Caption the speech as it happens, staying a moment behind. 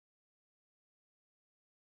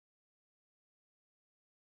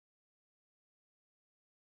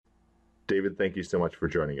David, thank you so much for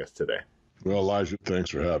joining us today. Well, Elijah,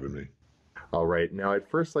 thanks for having me. All right. Now, I'd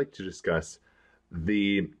first like to discuss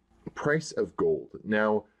the price of gold.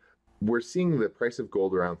 Now, we're seeing the price of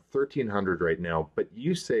gold around 1,300 right now, but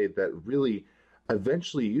you say that really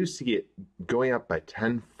eventually you see it going up by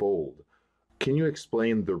tenfold. Can you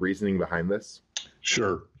explain the reasoning behind this?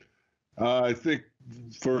 Sure. I think,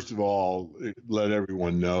 first of all, let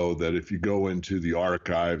everyone know that if you go into the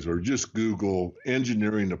archives or just Google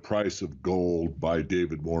Engineering the Price of Gold by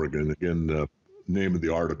David Morgan, again, the name of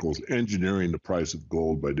the article is Engineering the Price of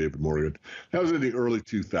Gold by David Morgan. That was in the early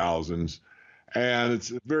 2000s. And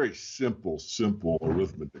it's a very simple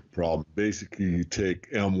arithmetic problem. Basically, you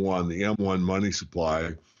take M1, the M1 money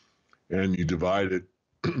supply, and you divide it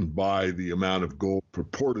by the amount of gold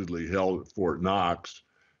purportedly held at Fort Knox.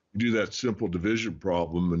 You do that simple division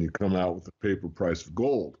problem and you come out with the paper price of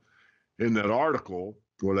gold. In that article,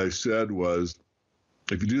 what I said was,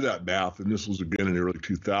 if you do that math, and this was again in the early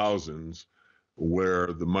 2000s, where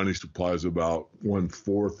the money supply is about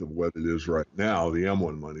 1/4 of what it is right now, the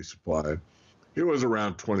M1 money supply, it was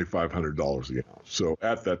around $2,500 a ounce. So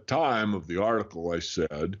at that time of the article, I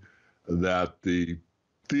said that the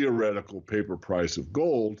theoretical paper price of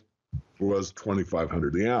gold was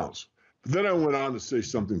 $2,500 the ounce. But then I went on to say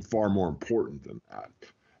something far more important than that.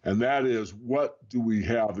 And that is, what do we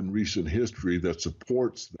have in recent history that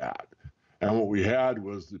supports that? And what we had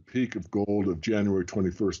was the peak of gold of January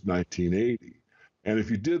 21st, 1980. And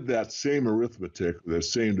if you did that same arithmetic, the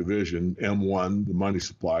same division, M1, the money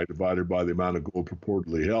supply, divided by the amount of gold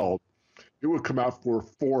purportedly held, it would come out for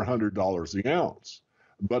 $400 the ounce.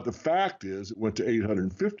 But the fact is, it went to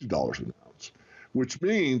 $850 an ounce, which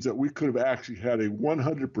means that we could have actually had a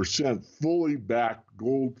 100% fully backed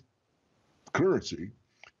gold currency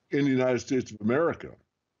in the United States of America.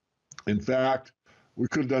 In fact, we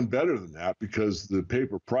could have done better than that because the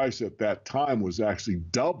paper price at that time was actually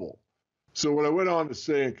double. So what I went on to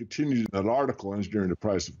say and continued in that article, Engineering the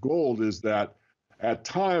Price of Gold, is that at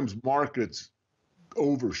times markets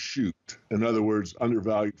overshoot. In other words,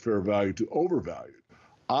 undervalued fair value to overvalued.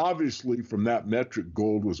 Obviously, from that metric,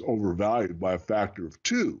 gold was overvalued by a factor of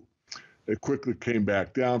 2. It quickly came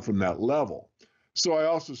back down from that level. So I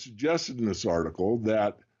also suggested in this article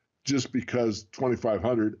that just because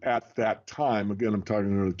 2,500 at that time, again, I'm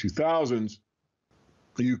talking in the early 2000s,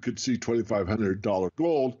 you could see $2,500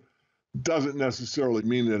 gold, doesn't necessarily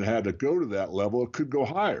mean that it had to go to that level. It could go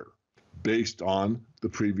higher based on the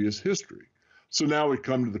previous history. So now we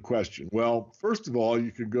come to the question. Well, first of all,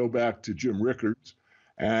 you could go back to Jim Rickards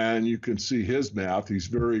and you can see his math. He's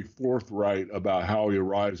very forthright about how he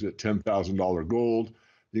arrives at $10,000 gold.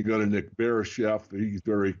 You go to Nick Beresheff, he's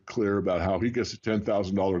very clear about how he gets to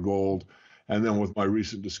 $10,000 gold. And then with my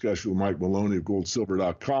recent discussion with Mike Maloney of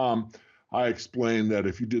goldsilver.com, I explained that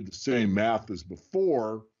if you did the same math as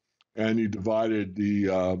before, and you divided the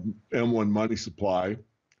M1 money supply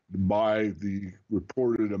by the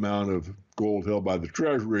reported amount of gold held by the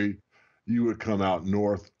Treasury, you would come out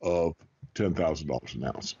north of $10,000 an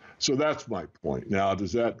ounce. So that's my point. Now,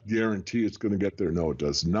 does that guarantee it's going to get there? No, it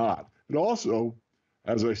does not. It also,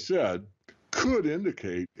 as I said, could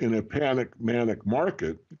indicate in a manic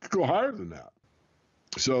market, it could go higher than that.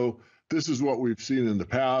 So this is what we've seen in the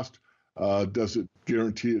past. Does it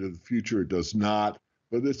guarantee it in the future? It does not.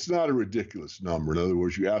 But it's not a ridiculous number. In other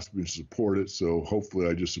words, you asked me to support it, so hopefully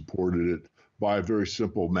I just supported it by a very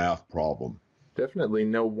simple math problem. Definitely.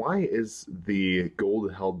 Now, why is the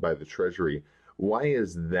gold held by the Treasury, why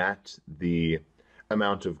is that the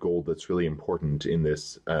amount of gold that's really important in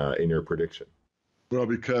this, in your prediction? Well,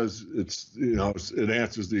 because it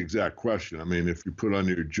answers the exact question. I mean, if you put on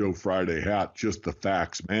your Joe Friday hat, just the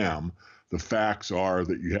facts, ma'am, the facts are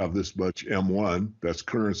that you have this much M1, that's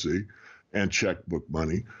currency, and checkbook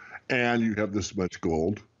money, and you have this much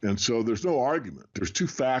gold. And so there's no argument. There's 2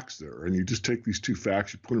 facts there, and you just take these 2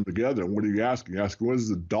 facts, you put them together, and what are you asking? You're asking, what is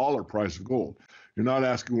the dollar price of gold? You're not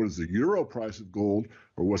asking what is the euro price of gold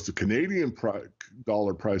or what's the Canadian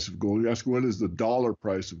dollar price of gold. You're asking what is the dollar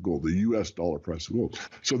price of gold, the U.S. dollar price of gold.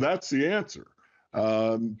 So that's the answer.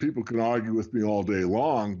 People can argue with me all day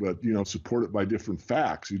long, but, support it by different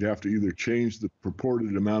facts. You'd have to either change the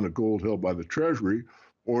purported amount of gold held by the Treasury,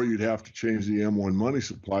 or you'd have to change the M1 money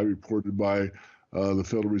supply reported by the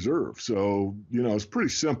Federal Reserve. So, it's pretty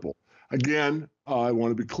simple. Again, I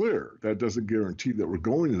want to be clear. That doesn't guarantee that we're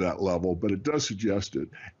going to that level, but it does suggest it.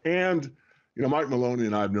 And, Mike Maloney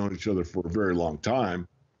and I have known each other for a very long time.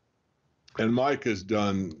 And Mike has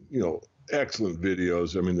done, excellent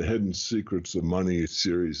videos. I mean, the Hidden Secrets of Money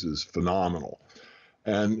series is phenomenal.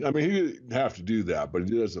 And I mean, he didn't have to do that, but he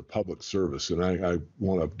did as a public service. And I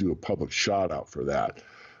want to do a public shout out for that.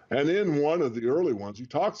 And in one of the early ones, he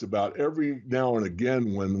talks about every now and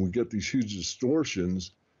again when we get these huge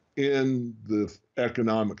distortions in the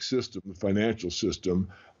economic system, the financial system,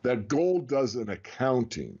 that gold does an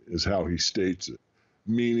accounting, is how he states it,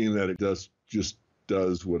 meaning that it just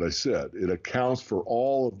does what I said. It accounts for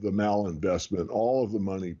all of the malinvestment, all of the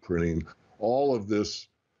money printing, all of this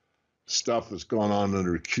stuff that's gone on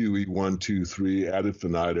under QE 1, 2, 3, ad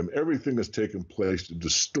infinitum. Everything has taken place to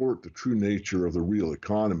distort the true nature of the real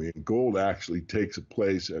economy. And gold actually takes a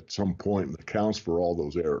place at some point and accounts for all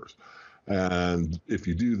those errors. And if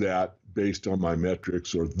you do that based on my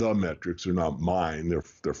metrics, or the metrics, are not mine,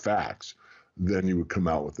 they're facts, then you would come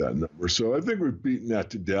out with that number. So I think we've beaten that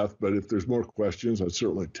to death, but if there's more questions, I'd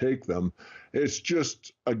certainly take them. It's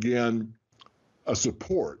just, again, a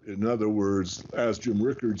support. In other words, as Jim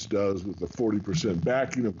Rickards does with the 40%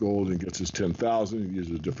 backing of gold and gets his 10,000, he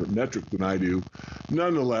uses a different metric than I do.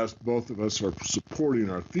 Nonetheless, both of us are supporting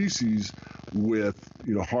our theses with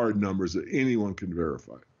hard numbers that anyone can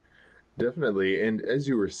verify. Definitely. And as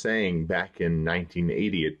you were saying, back in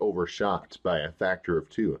 1980, it overshot by a factor of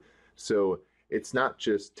 2. So it's not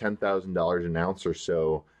just $10,000 an ounce or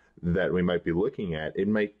so that we might be looking at. It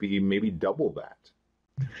might be maybe double that.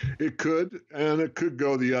 It could, and it could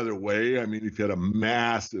go the other way. I mean, if you had a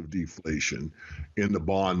massive deflation in the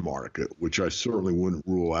bond market, which I certainly wouldn't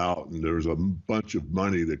rule out, and there's a bunch of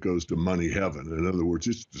money that goes to money heaven. In other words,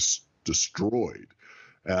 it's destroyed.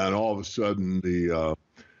 And all of a sudden, the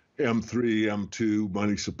M3, M2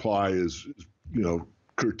 money supply is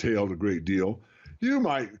curtailed a great deal. You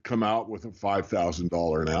might come out with a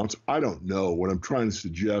 $5,000 an ounce. I don't know. What I'm trying to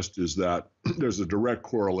suggest is that there's a direct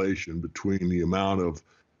correlation between the amount of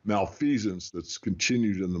malfeasance that's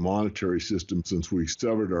continued in the monetary system since we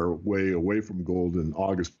severed our way away from gold in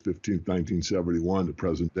August 15th, 1971 to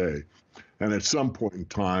present day. And at some point in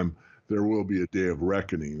time, there will be a day of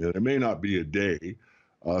reckoning. And it may not be a day.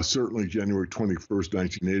 Certainly January 21st,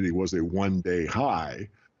 1980 was a one-day high.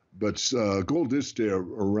 But gold did stay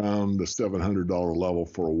around the $700 level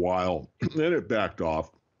for a while. Then it backed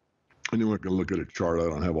off. Anyone can look at a chart. I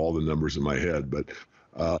don't have all the numbers in my head. But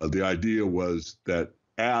the idea was that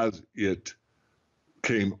as it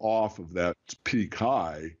came off of that peak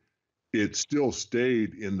high, it still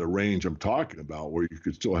stayed in the range I'm talking about, where you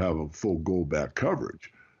could still have a full gold back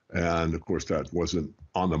coverage. And, of course, that wasn't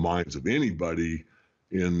on the minds of anybody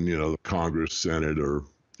in the Congress, Senate, or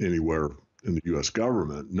anywhere in the U.S.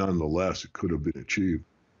 government. Nonetheless, it could have been achieved.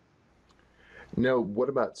 Now, what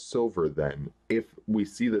about silver then? If we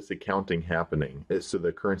see this accounting happening, so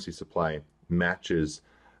the currency supply matches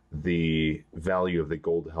the value of the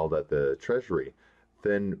gold held at the Treasury,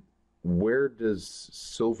 then where does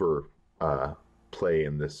silver play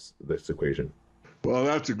in this equation? Well,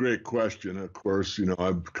 that's a great question. Of course,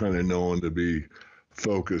 I'm kind of known to be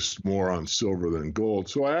focused more on silver than gold.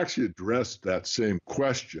 So I actually addressed that same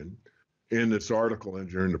question in this article,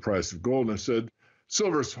 Engineering the Price of Gold. And I said,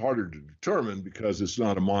 silver is harder to determine because it's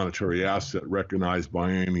not a monetary asset recognized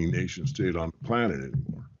by any nation state on the planet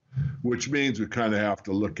anymore, which means we kind of have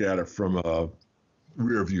to look at it from a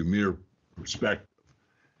rear view mirror perspective,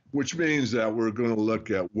 which means that we're going to look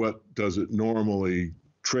at what does it normally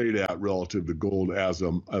trade at relative to gold as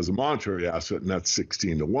a monetary asset, and that's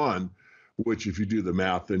 16 to 1. Which, if you do the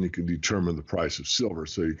math, then you can determine the price of silver.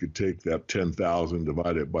 So you could take that 10,000,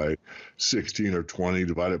 divide it by 16 or 20,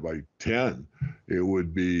 divide it by 10. It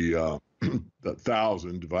would be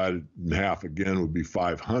 1,000 divided in half again would be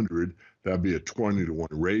 500. That'd be a 20 to 1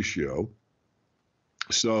 ratio.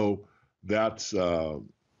 So that's a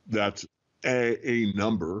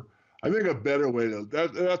number. I think a better way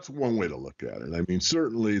that's one way to look at it. I mean,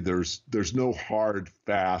 certainly there's no hard,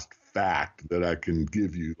 fast fact that I can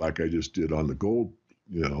give you like I just did on the gold,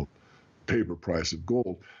 paper price of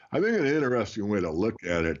gold. I think an interesting way to look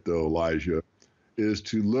at it, though, Elijah, is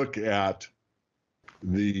to look at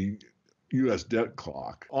the U.S. debt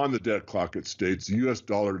clock. On the debt clock, it states the U.S.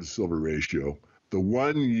 dollar to silver ratio, the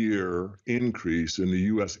 1 year increase in the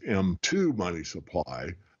U.S. M2 money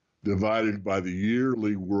supply divided by the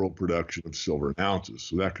yearly world production of silver in ounces.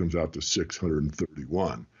 So that comes out to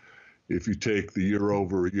 631. If you take the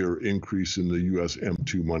year-over-year increase in the U.S.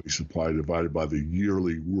 M2 money supply divided by the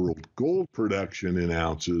yearly world gold production in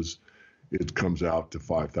ounces, it comes out to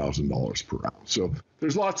 $5,000 per ounce. So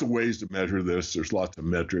there's lots of ways to measure this. There's lots of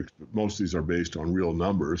metrics, but most of these are based on real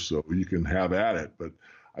numbers, so you can have at it. But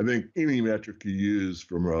I think any metric you use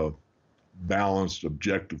from a balanced,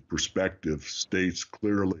 objective perspective states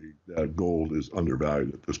clearly that gold is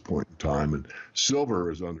undervalued at this point in time, and silver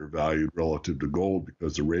is undervalued relative to gold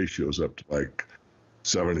because the ratio is up to like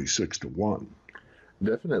 76 to 1.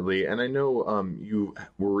 Definitely. And I know you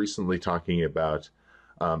were recently talking about,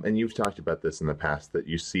 and you've talked about this in the past, that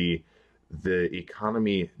you see the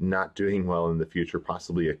economy not doing well in the future,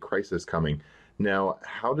 possibly a crisis coming. Now,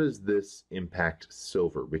 how does this impact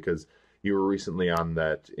silver? Because you were recently on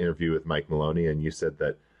that interview with Mike Maloney, and you said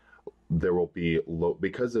that there will be low,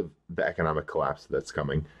 because of the economic collapse that's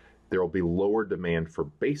coming, there will be lower demand for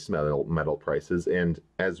base metal prices. And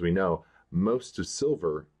as we know, most of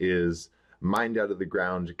silver is mined out of the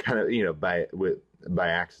ground kind of, by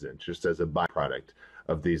accident, just as a byproduct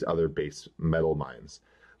of these other base metal mines.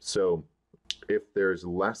 So if there's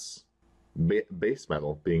less base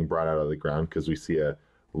metal being brought out of the ground because we see a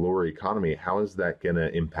lower economy, how is that going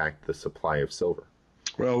to impact the supply of silver?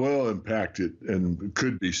 Well, will impact it and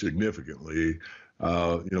could be significantly.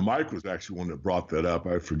 Mike was actually one that brought that up.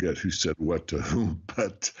 I forget who said what to whom,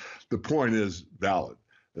 but the point is valid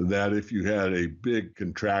that if you had a big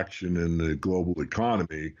contraction in the global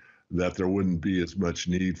economy, that there wouldn't be as much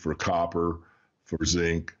need for copper, for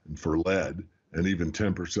zinc, and for lead, and even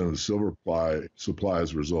 10% of the silver supply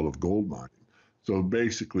as a result of gold mining. So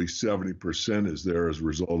basically 70% is there as a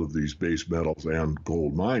result of these base metals and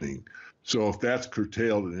gold mining. So if that's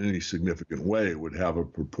curtailed in any significant way, it would have a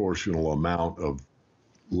proportional amount of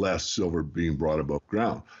less silver being brought above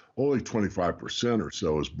ground. Only 25% or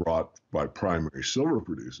so is brought by primary silver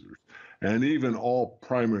producers. And even all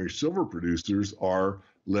primary silver producers are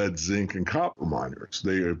lead, zinc, and copper miners.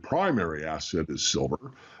 Their primary asset is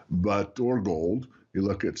silver, or gold. You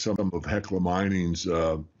look at some of Hecla Mining's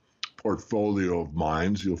portfolio of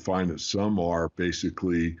mines, you'll find that some are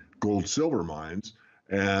basically gold silver mines,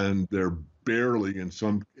 and they're barely, in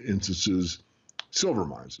some instances, silver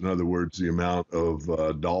mines. In other words, the amount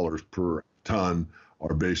of dollars per ton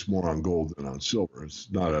are based more on gold than on silver. It's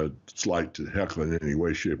not a slight to Hecla in any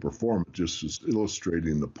way, shape, or form. It just is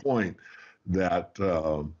illustrating the point that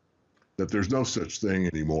that there's no such thing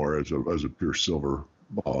anymore as a pure silver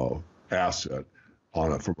asset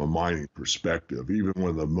from a mining perspective. Even one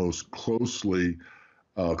of the most closely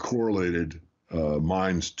correlated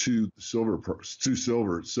mines to silver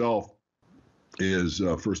itself is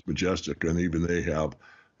First Majestic, and even they have,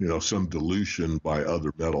 some dilution by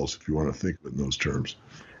other metals, if you want to think of it in those terms.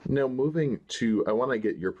 Now, I want to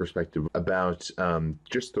get your perspective about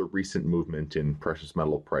just the recent movement in precious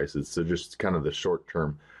metal prices. So, just kind of the short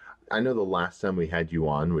term. I know the last time we had you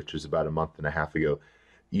on, which was about a month and a half ago,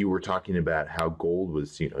 you were talking about how gold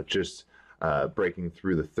was, just breaking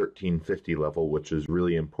through the 1350 level, which is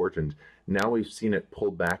really important. Now we've seen it pull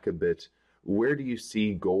back a bit. Where do you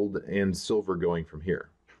see gold and silver going from here?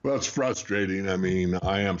 Well, it's frustrating. I mean,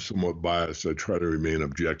 I am somewhat biased. I try to remain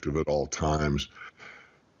objective at all times.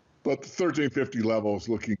 But the 1350 level is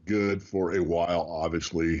looking good for a while.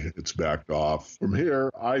 Obviously, it's backed off. From here,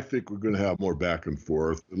 I think we're going to have more back and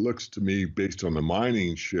forth. It looks to me, based on the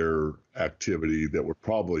mining share activity, that we're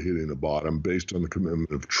probably hitting a bottom. Based on the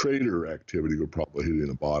commitment of trader activity, we're probably hitting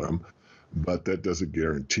a bottom. But that doesn't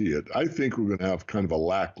guarantee it. I think we're going to have kind of a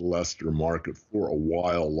lackluster market for a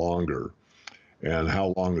while longer. And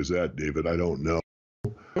how long is that, David? I don't know.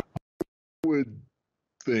 I would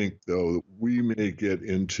think, though, that we may get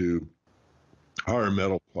into higher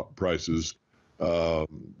metal prices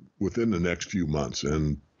within the next few months,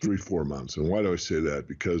 and 3-4 months. And why do I say that?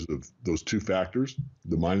 Because of those two factors,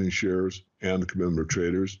 the mining shares and the commitment of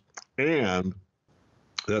traders, and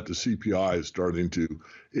that the CPI is starting to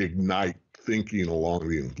ignite thinking along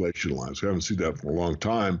the inflation lines. We haven't seen that for a long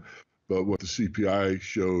time, but what the CPI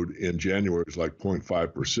showed in January is like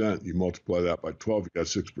 0.5%. You multiply that by 12, you got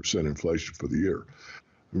 6% inflation for the year.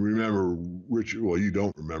 Remember, Richard, well, you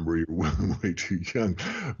don't remember, you're way too young,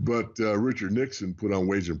 but Richard Nixon put on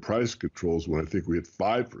wage and price controls when I think we had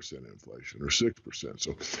 5% inflation or 6%.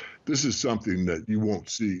 So this is something that you won't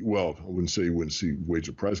see. Well, I wouldn't say you wouldn't see wage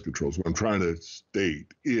and price controls. What I'm trying to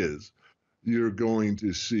state is you're going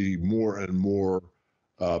to see more and more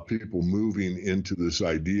people moving into this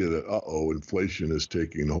idea that, inflation is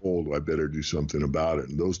taking hold. I better do something about it.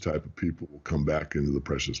 And those type of people will come back into the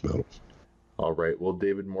precious metals. All right. Well,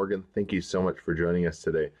 David Morgan, thank you so much for joining us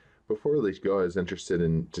today. Before we go, I was interested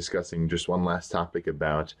in discussing just one last topic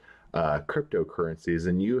about cryptocurrencies.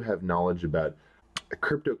 And you have knowledge about a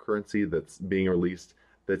cryptocurrency that's being released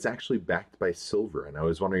that's actually backed by silver. And I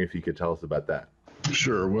was wondering if you could tell us about that.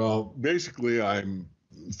 Sure. Well, basically, I'm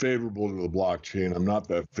favorable to the blockchain. I'm not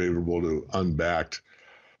that favorable to unbacked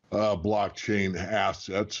blockchain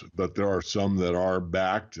assets, but there are some that are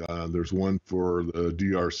backed. There's one for the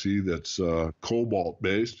DRC that's cobalt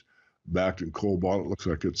based, backed in cobalt. It looks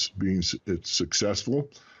like it's successful.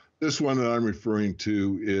 This one that I'm referring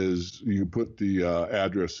to is, you put the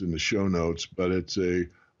address in the show notes, but it's a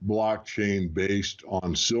blockchain based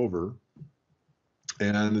on silver.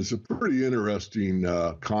 And it's a pretty interesting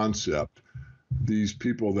concept. These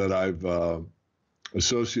people that I've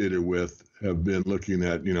associated with have been looking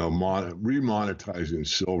at, remonetizing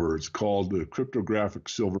silver. It's called the Cryptographic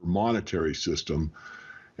Silver Monetary System,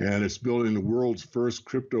 and it's building the world's first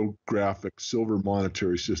cryptographic silver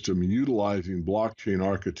monetary system utilizing blockchain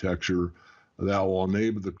architecture that will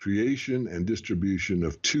enable the creation and distribution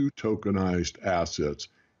of two tokenized assets,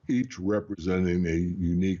 each representing a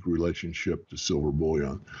unique relationship to silver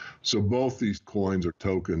bullion. So both these coins or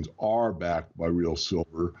tokens are backed by real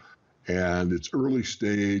silver, and it's early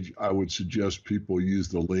stage. I would suggest people use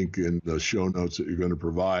the link in the show notes that you're going to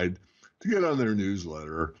provide to get on their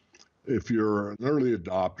newsletter. If you're an early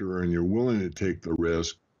adopter and you're willing to take the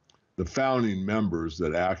risk, the founding members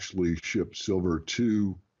that actually ship silver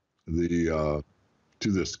to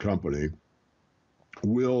this company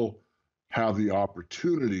will have the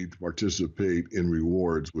opportunity to participate in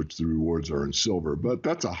rewards, which the rewards are in silver. But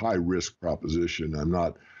that's a high risk proposition. I'm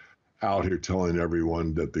not out here telling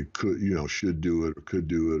everyone that they could, should do it or could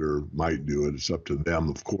do it or might do it. It's up to them,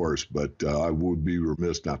 of course, but I would be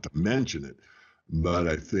remiss not to mention it. But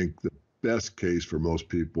I think the best case for most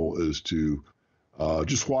people is to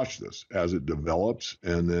just watch this as it develops.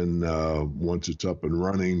 And then once it's up and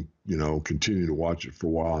running, continue to watch it for a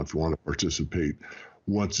while. And if you want to participate,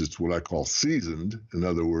 once it's what I call seasoned, in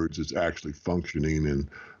other words, it's actually functioning and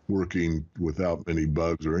working without many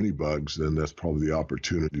bugs or any bugs, then that's probably the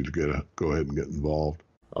opportunity to go ahead and get involved.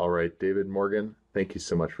 All right, David Morgan, thank you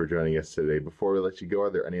so much for joining us today. Before we let you go, are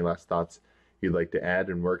there any last thoughts you'd like to add,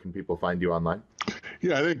 and where can people find you online?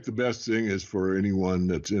 Yeah, I think the best thing is for anyone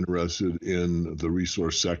that's interested in the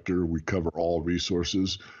resource sector. We cover all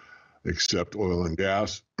resources except oil and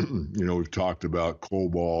gas. We've talked about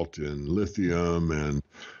cobalt and lithium and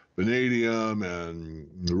vanadium and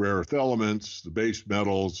the rare earth elements, the base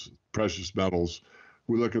metals, precious metals.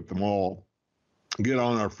 We look at them all. Get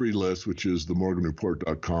on our free list, which is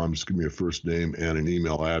themorganreport.com. Just give me a first name and an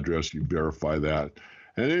email address. You verify that.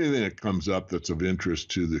 And anything that comes up that's of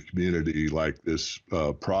interest to the community, like this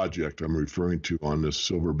project I'm referring to on this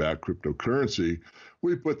silver-backed cryptocurrency,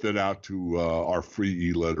 we put that out to our free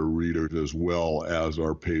e-letter readers as well as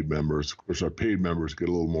our paid members. Of course, our paid members get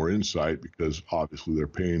a little more insight because obviously they're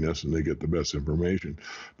paying us and they get the best information.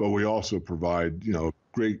 But we also provide,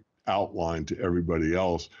 great outline to everybody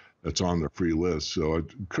else that's on the free list. So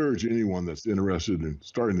I'd encourage anyone that's interested in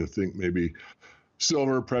starting to think maybe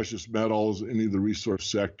silver, precious metals, any of the resource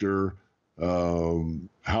sector,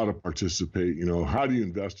 how to participate, how do you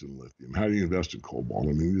invest in lithium? How do you invest in cobalt?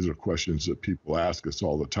 I mean, these are questions that people ask us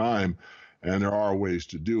all the time, and there are ways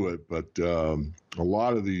to do it, but a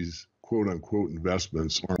lot of these quote unquote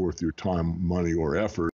investments aren't worth your time, money, or effort.